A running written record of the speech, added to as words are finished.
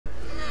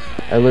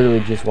I literally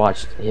just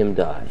watched him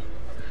die.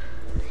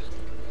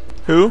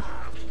 Who?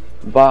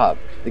 Bob,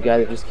 the guy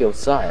that just killed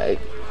Sai.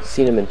 I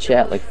seen him in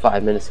chat like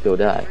 5 minutes ago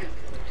die.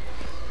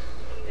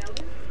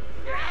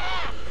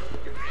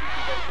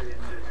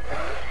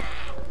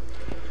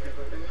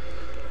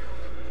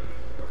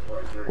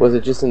 Was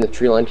it just in the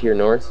tree line to your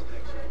north?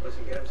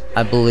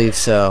 I believe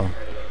so.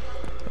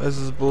 This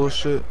is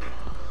bullshit.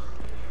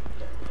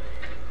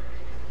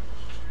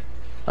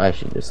 I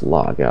should just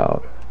log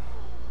out.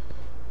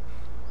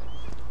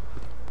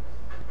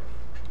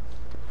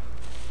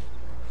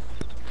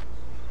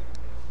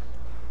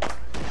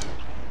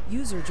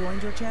 User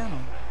joined your channel.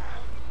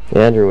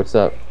 Hey Andrew, what's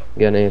up?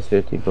 You got an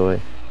AS50,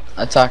 boy.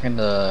 I'm talking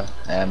to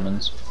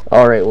admins.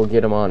 Alright, we'll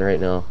get him on right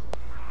now.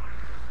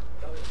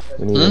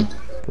 We need him.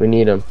 We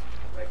need him.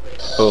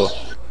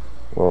 Oh.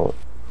 Well,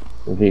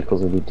 the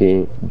vehicles will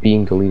be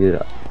being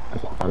deleted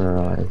upon our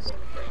eyes.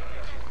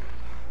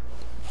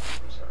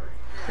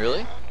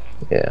 Really?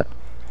 Yeah.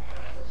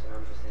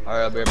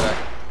 Alright, I'll be right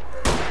back.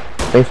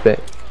 Thanks, babe.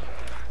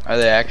 Are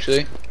they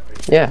actually?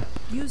 Yeah.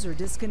 User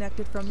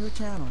disconnected from your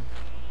channel.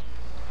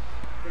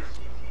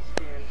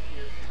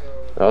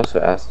 I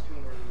also asked,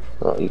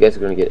 well, you guys are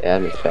going to get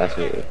admins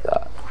faster than we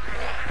thought.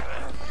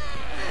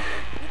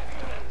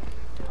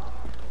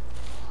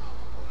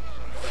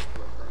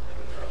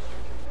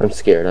 I'm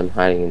scared. I'm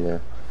hiding in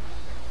there.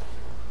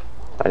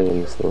 Hiding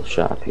in this little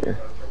shop here.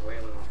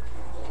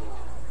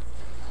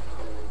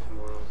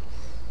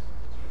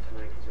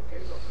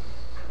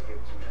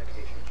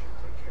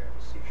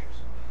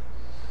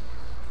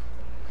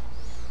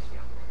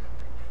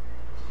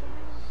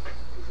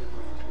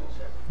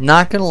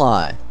 Not gonna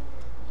lie,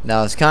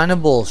 that was kind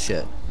of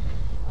bullshit.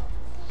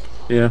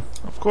 Yeah.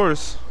 Of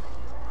course.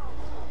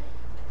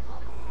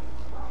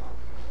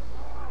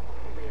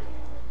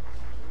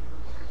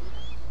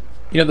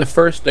 You know, the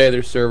first day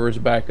their servers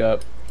back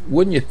up,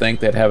 wouldn't you think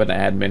they'd have an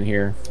admin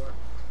here?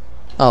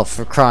 Oh,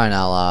 for crying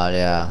out loud,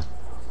 yeah.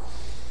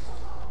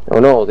 Oh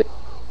no, they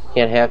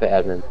can't have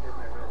admin.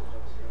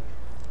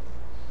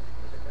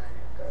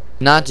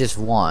 Not just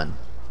one.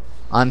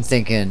 I'm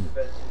thinking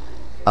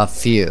a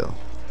few.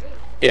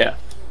 Yeah,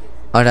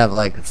 I'd have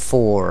like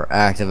 4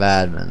 active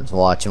admins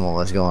watching what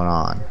was going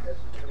on.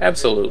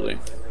 absolutely.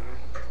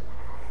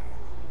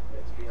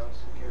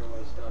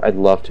 I'd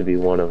love to be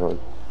one of them.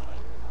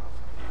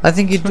 I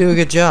think you'd do a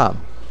good job.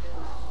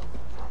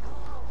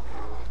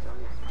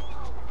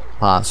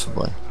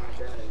 Possibly.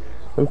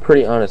 I'm a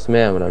pretty honest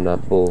man when I'm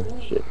not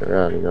bullshitting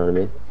around, you know what I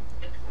mean?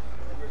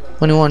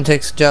 When anyone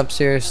takes the job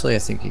seriously, I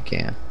think you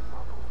can.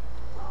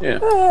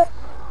 Yeah.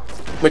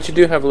 But you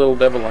do have a little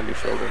devil on your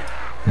shoulder.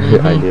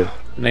 Yeah, I do.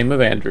 Name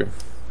of Andrew.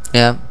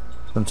 Yeah.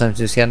 Sometimes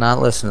you just gotta not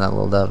listen to that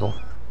little devil.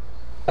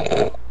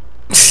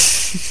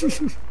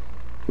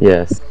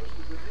 Yes.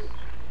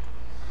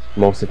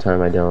 Most of the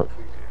time I don't.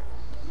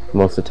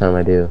 Most of the time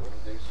I do.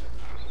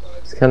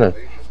 It's kind of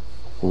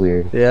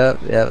weird. Yeah,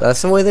 yeah.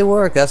 That's the way they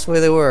work. That's the way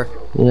they work.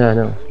 Yeah, I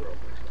know.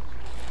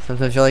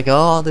 Sometimes you're like, oh,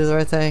 I'll do the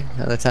right thing.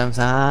 Other times,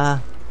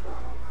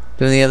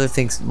 doing the other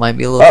things might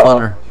be a little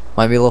funner.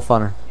 Might be a little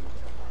funner.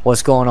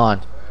 What's going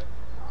on?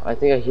 I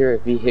think I hear a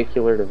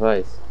vehicular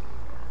device.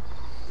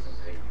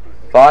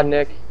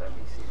 Vodnik.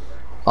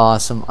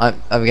 Awesome.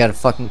 I've got a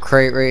fucking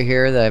crate right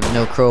here that I have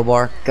no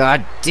crowbar.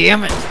 God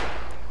damn it!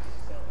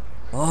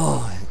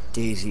 Oh,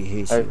 Daisy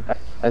hates you.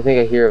 I think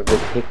I hear a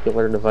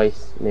vehicular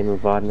device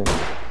named Vodnik.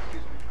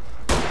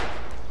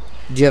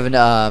 Do you have an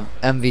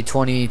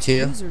MV22?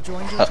 User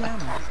joined your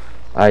channel.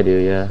 I do,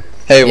 yeah.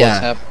 Hey,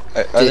 Yeah. what's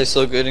happening? Are they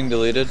still getting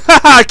deleted?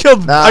 I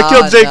killed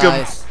Jacob.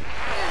 Nice.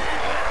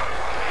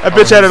 That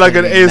bitch had it like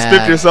an he's gonna be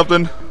AS50 or mad.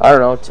 something. I don't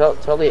know.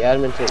 Tell the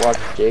admin to watch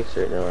Jake's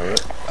right now,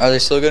 alright? Are they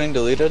still getting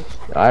deleted?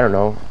 I don't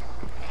know.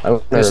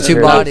 There's 2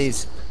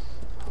 bodies.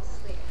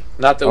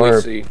 Not that Or-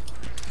 we see.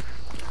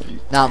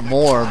 Not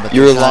more, but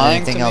You were there's not lying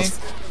anything to me? else.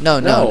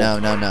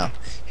 No.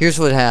 Here's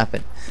what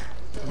happened.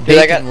 Dude,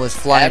 I Bacon got was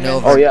flying admins-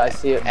 over. Oh yeah, I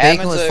see it.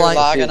 Bacon Admins was are flying-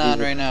 logging on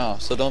right now,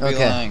 so don't be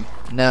Okay. lying.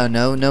 No,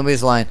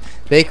 nobody's lying.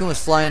 Bacon was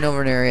flying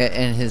over an area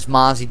and his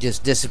Mozzie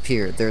just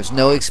disappeared. There's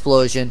no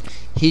explosion.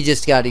 He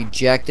just got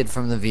ejected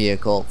from the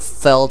vehicle,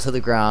 fell to the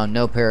ground,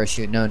 no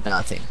parachute, no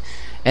nothing.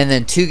 And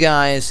then 2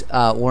 guys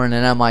were in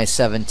an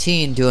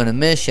MI-17 doing a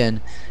mission.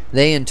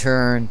 They in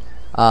turn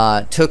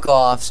took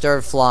off,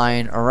 started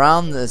flying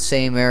around the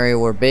same area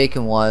where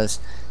Bacon was.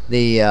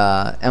 The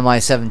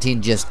MI-17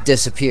 just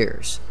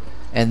disappears,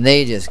 and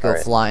they just go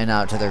flying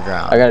out to their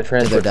ground. I got a to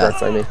transport their truck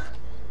death. by me.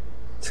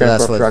 So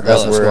that's Transport truck,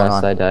 what's that's where going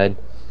on. I died.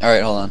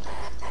 Alright, hold on.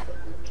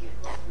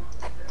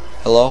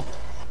 Hello?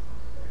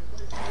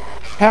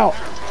 How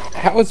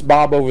is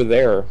Bob over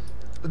there?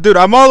 Dude,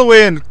 I'm all the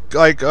way in,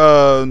 like,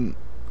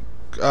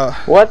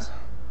 What?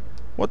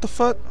 what the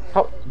fuck?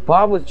 How?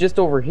 Bob was just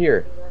over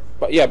here.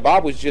 But yeah,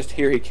 Bob was just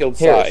here. He killed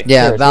Harris. Sai.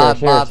 Yeah, Harris,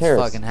 Bob's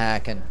Harris. fucking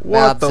hacking.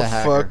 What Bob's the a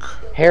hacker.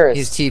 fuck? Harris.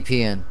 He's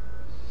TPing.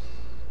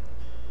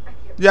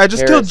 Yeah, I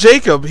just killed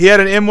Jacob. He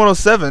had an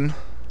M107.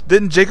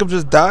 Didn't Jacob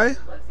just die?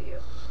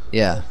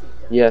 Yeah.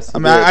 Yes. I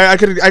mean, I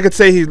could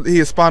say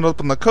he spawned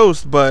up on the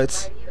coast,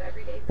 but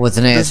With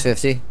an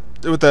AS-50?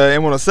 with the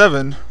M107,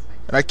 and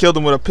I killed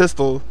him with a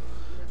pistol.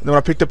 And then when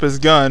I picked up his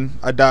gun,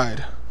 I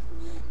died.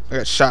 I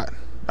got shot.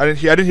 I didn't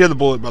hear the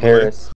bullet, by the way. Paris.